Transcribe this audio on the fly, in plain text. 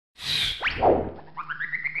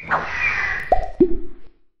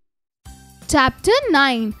Chapter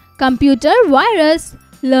 9 Computer Virus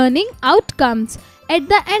Learning Outcomes. At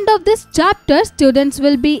the end of this chapter, students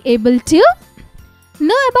will be able to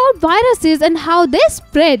know about viruses and how they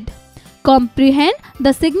spread, comprehend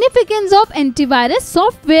the significance of antivirus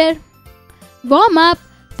software. Warm up.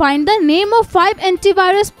 Find the name of 5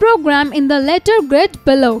 antivirus programs in the letter grid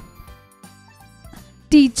below.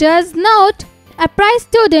 Teacher's note. Apprise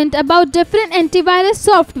students about different antivirus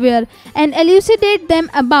software and elucidate them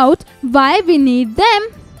about why we need them.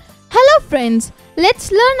 Hello friends,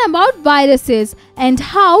 let's learn about viruses and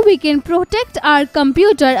how we can protect our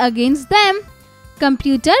computer against them.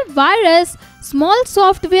 Computer virus. Small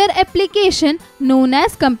software application known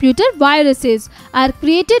as computer viruses are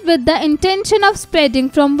created with the intention of spreading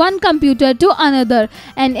from one computer to another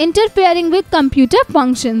and interfering with computer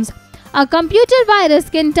functions. A computer virus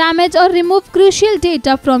can damage or remove crucial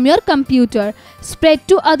data from your computer, spread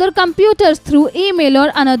to other computers through email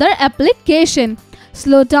or another application,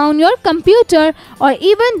 slow down your computer, or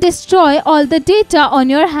even destroy all the data on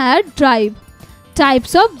your hard drive.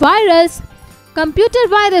 Types of virus. Computer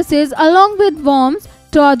viruses along with worms,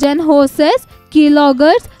 Trojan horses,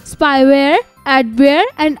 keyloggers, spyware, adware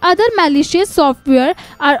and other malicious software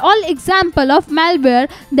are all examples of malware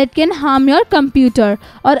that can harm your computer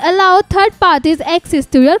or allow third parties access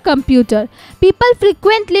to your computer. People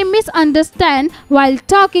frequently misunderstand while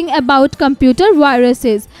talking about computer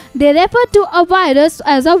viruses. They refer to a virus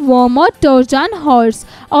as a worm or Trojan horse.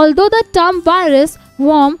 Although the term virus,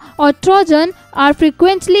 worm or Trojan are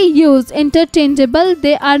frequently used interchangeably,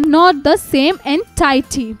 they are not the same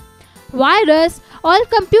entity. Virus. All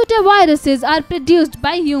computer viruses are produced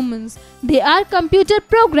by humans. They are computer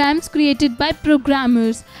programs created by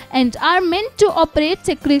programmers and are meant to operate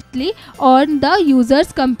secretly on the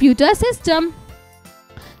user's computer system.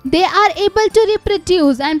 They are able to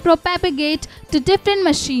reproduce and propagate to different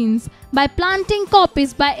machines by planting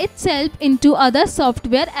copies by itself into other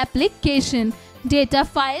software applications, data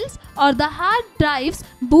files, or the hard drive's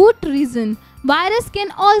boot region. Virus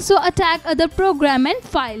can also attack other programs and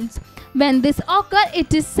files. When this occurs,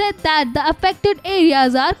 it is said that the affected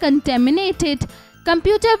areas are contaminated.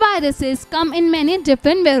 Computer viruses come in many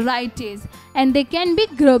different varieties and they can be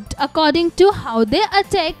grouped according to how they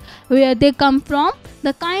attack, where they come from,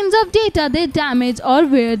 the kinds of data they damage or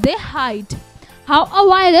where they hide. How a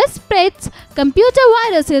virus spreads. Computer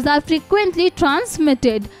viruses are frequently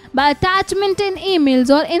transmitted by attachment in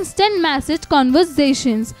emails or instant message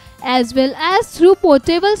conversations, as well as through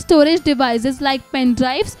portable storage devices like pen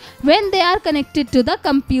drives when they are connected to the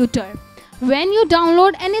computer. When you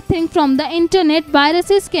download anything from the internet,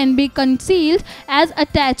 viruses can be concealed as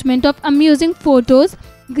attachment of amusing photos,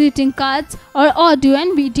 greeting cards, or audio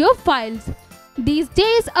and video files. These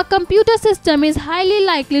days, a computer system is highly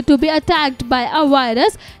likely to be attacked by a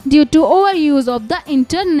virus due to overuse of the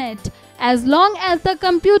internet. As long as the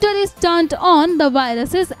computer is turned on, the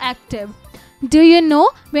virus is active. Do you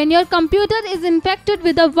know, when your computer is infected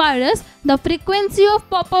with a virus, the frequency of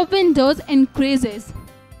pop-up windows increases.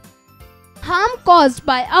 Harm caused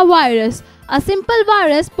by a virus. A simple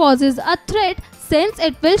virus poses a threat since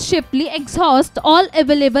it will swiftly exhaust all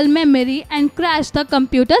available memory and crash the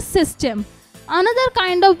computer system. Another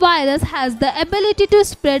kind of virus has the ability to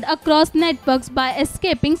spread across networks by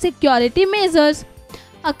escaping security measures.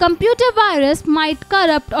 A computer virus might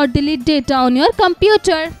corrupt or delete data on your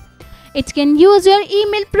computer. It can use your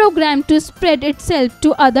email program to spread itself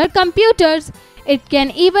to other computers. It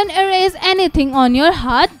can even erase anything on your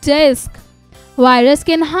hard disk. Virus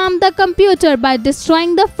can harm the computer by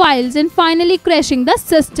destroying the files and finally crashing the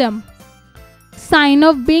system. Sign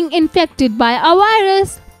of being infected by a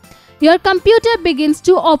virus. Your computer begins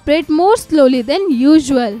to operate more slowly than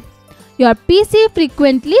usual. Your PC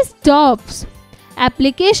frequently stops.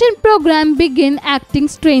 Application programs begin acting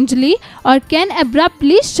strangely or can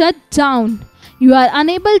abruptly shut down. You are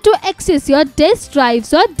unable to access your disk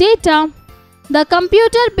drives or data. The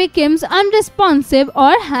computer becomes unresponsive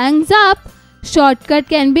or hangs up. Shortcut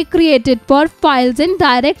can be created for files and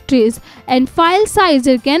directories, and file size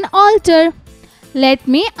can alter. Let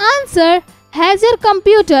me answer. Has your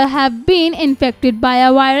computer have been infected by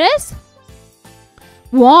a virus?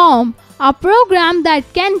 Worm. A program that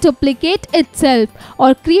can duplicate itself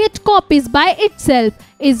or create copies by itself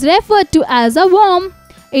is referred to as a worm.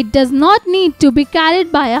 It does not need to be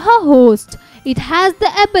carried by a host. It has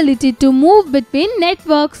the ability to move between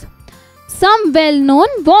networks. Some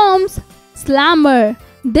well-known worms. Slammer.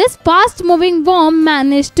 This fast-moving worm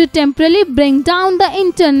managed to temporarily bring down the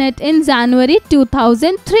internet in January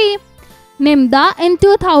 2003. Nimda in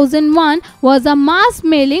 2001 was a mass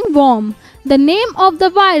mailing worm. The name of the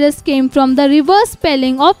virus came from the reverse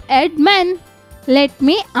spelling of Edman. Let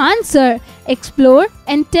me answer, explore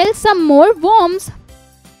and tell some more worms.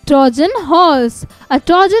 Trojan horse. A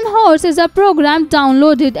Trojan horse is a program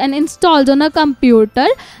downloaded and installed on a computer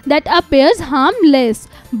that appears harmless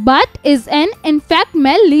but is in fact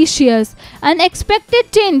malicious.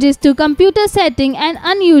 Unexpected changes to computer setting and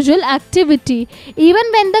unusual activity even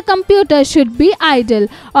when the computer should be idle,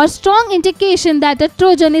 or strong indication that a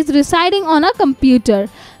Trojan is residing on a computer.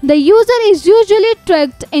 The user is usually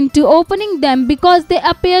tricked into opening them because they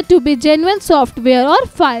appear to be genuine software or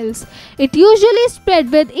files. It usually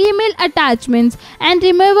spread with email attachments and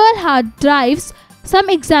removal hard drives. Some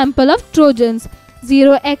example of Trojans: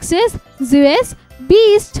 Zero Access, Zeus,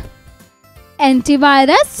 Beast.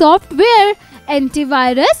 Antivirus software.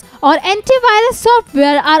 Antivirus or antivirus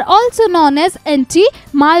software are also known as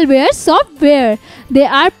anti-malware software. They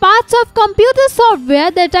are parts of computer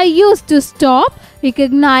software that are used to stop,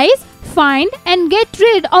 recognize, find and get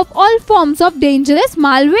rid of all forms of dangerous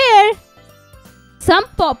malware. Some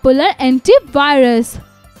popular antivirus: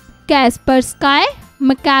 Kaspersky,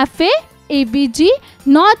 McAfee, ABG,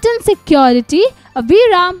 Norton Security,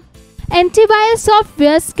 Avira. Antivirus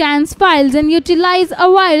software scans files and utilizes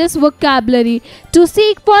a virus vocabulary to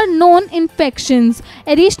seek for known infections.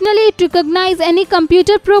 Additionally, it recognizes any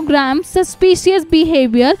computer program's suspicious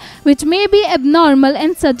behavior which may be abnormal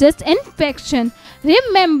and suggest infection.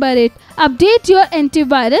 Remember it. Update your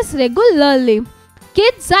antivirus regularly.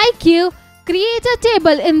 Kids IQ. Create a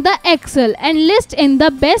table in the Excel and list in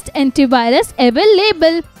the best antivirus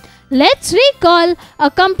available. Let's recall. A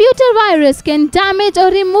computer virus can damage or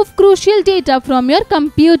remove crucial data from your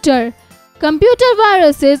computer. Computer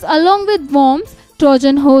viruses along with worms,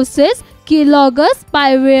 Trojan horses, keyloggers,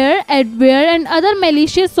 spyware, adware and other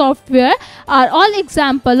malicious software are all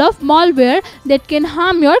examples of malware that can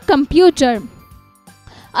harm your computer.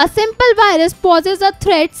 A simple virus poses a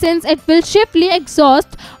threat since it will swiftly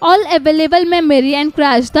exhaust all available memory and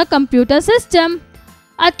crash the computer system.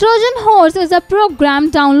 A Trojan horse is a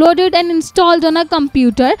program downloaded and installed on a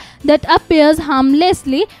computer that appears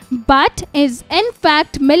harmlessly but is in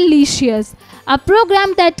fact malicious. A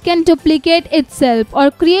program that can duplicate itself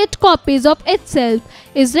or create copies of itself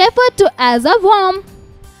is referred to as a worm.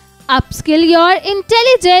 Upskill your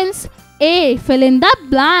intelligence. A. Fill in the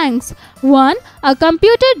blanks. 1. A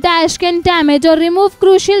computer dash can damage or remove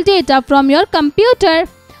crucial data from your computer.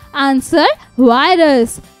 Answer: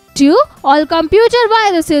 virus. 2. All computer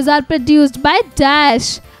viruses are produced by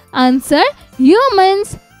dash. Answer: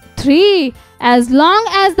 humans. 3. As long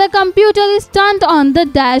as the computer is turned on, the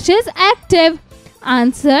dash is active.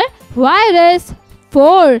 Answer: virus.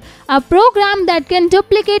 4. A program that can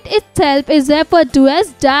duplicate itself is referred to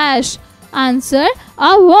as dash. Answer: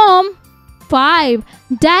 a worm. 5.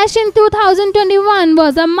 Dash in 2021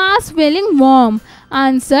 was a mass-whaling worm.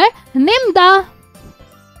 Answer: Nimda.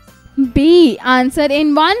 B. Answer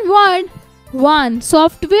in one word. 1.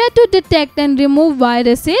 Software to detect and remove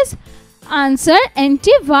viruses. Answer: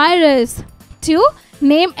 antivirus. 2.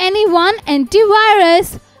 Name any one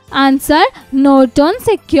antivirus. Answer: Norton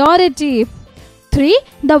Security. 3.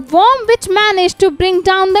 The worm which managed to bring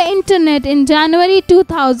down the internet in January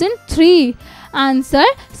 2003. Answer: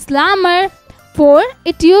 Slammer. 4.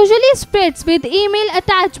 It usually spreads with email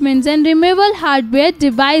attachments and removal hardware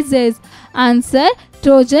devices. Answer: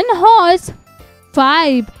 Trojan horse.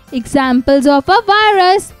 5. Examples of a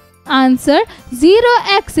virus. Answer: Zero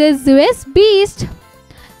Access, Zeus, Beast.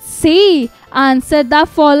 C. Answer the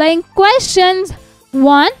following questions.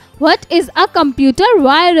 1. What is a computer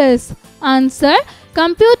virus? Answer: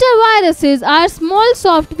 computer viruses are small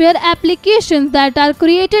software applications that are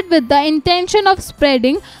created with the intention of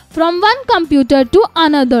spreading from one computer to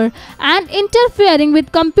another and interfering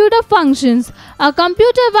with computer functions. A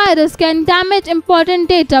computer virus can damage important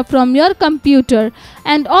data from your computer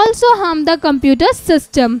and also harm the computer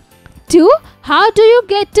system. 2. How do you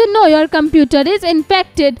get to know your computer is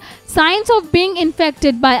infected? Signs of being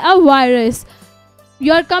infected by a virus.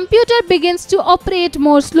 Your computer begins to operate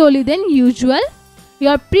more slowly than usual.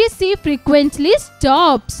 Your PC frequently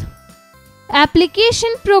stops.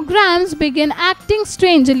 Application programs begin acting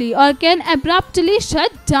strangely or can abruptly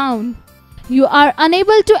shut down. You are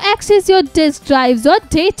unable to access your disk drives or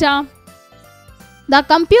data. The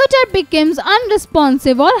computer becomes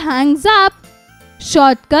unresponsive or hangs up.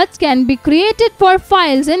 Shortcuts can be created for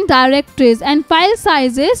files in directories and file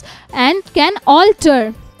sizes and can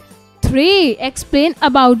alter. 3. Explain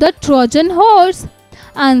about the Trojan horse.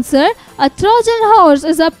 Answer. A Trojan horse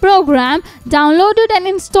is a program downloaded and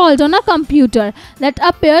installed on a computer that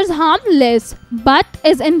appears harmless but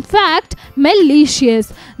is in fact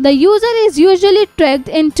malicious. The user is usually tricked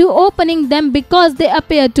into opening them because they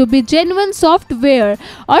appear to be genuine software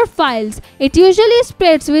or files. It usually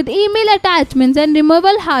spreads with email attachments and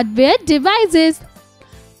removable hardware devices.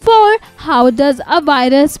 4. How does a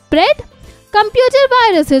virus spread? Computer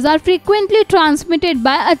viruses are frequently transmitted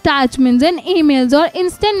by attachments in emails or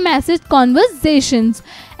instant message conversations,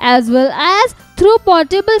 as well as through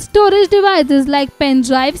portable storage devices like pen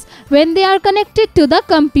drives when they are connected to the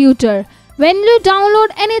computer. When you download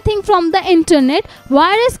anything from the internet,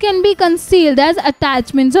 virus can be concealed as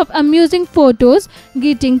attachments of amusing photos,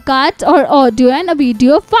 greeting cards, or audio and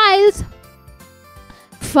video files.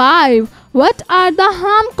 5. What are the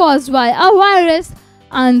harm caused by a virus?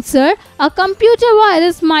 Answer. A computer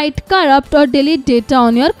virus might corrupt or delete data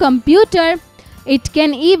on your computer. It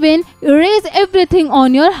can even erase everything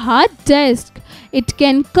on your hard disk. It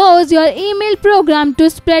can cause your email program to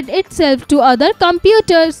spread itself to other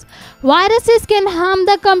computers. Viruses can harm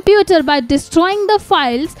the computer by destroying the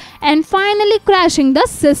files and finally crashing the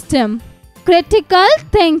system. Critical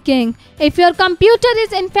thinking. If your computer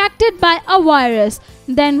is infected by a virus,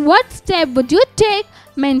 then what step would you take?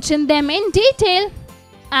 Mention them in detail.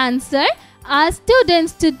 Answer. Ask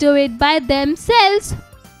students to do it by themselves.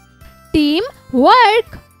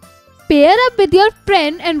 Teamwork. Pair up with your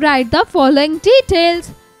friend and write the following details.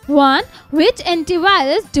 1. Which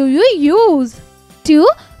antivirus do you use? 2.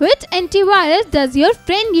 Which antivirus does your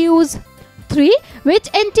friend use? 3. Which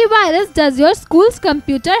antivirus does your school's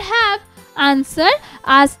computer have? Answer.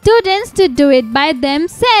 Ask students to do it by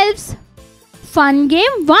themselves. Fun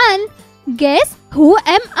game 1. Guess who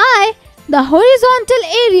am I? The horizontal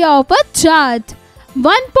area of a chart.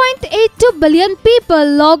 1.82 billion people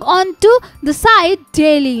log on to the site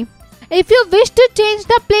daily. If you wish to change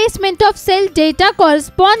the placement of cell data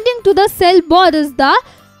corresponding to the cell borders, the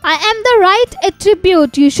I am the right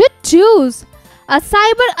attribute you should choose. A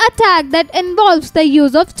cyber attack that involves the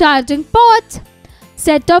use of charging ports.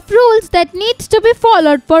 Set of rules that needs to be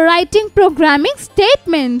followed for writing programming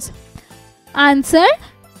statements. Answer.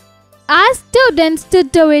 Ask students to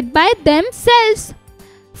do it by themselves.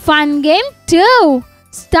 Fun game 2.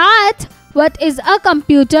 Start. What is a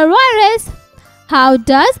computer virus? How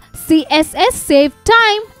does CSS save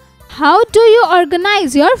time? How do you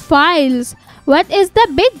organize your files? What is the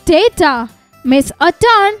big data? Miss a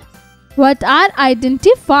turn. What are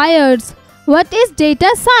identifiers? What is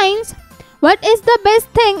data science? What is the best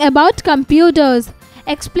thing about computers?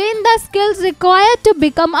 Explain the skills required to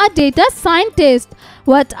become a data scientist.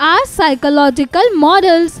 What are psychological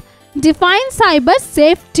models? Define cyber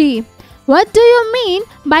safety. What do you mean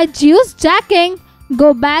by juice jacking?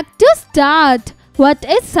 Go back to start. What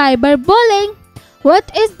is cyberbullying?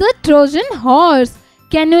 What is the Trojan horse?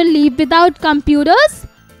 Can you live without computers?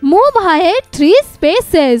 Move ahead 3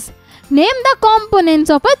 spaces. Name the components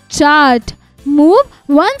of a chart. Move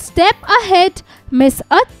 1 step ahead. Miss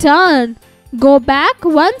a turn. Go back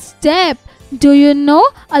 1 step. Do you know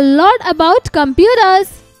a lot about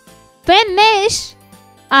computers? Finish.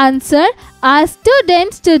 Answer. Ask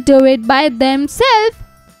students to do it by themselves.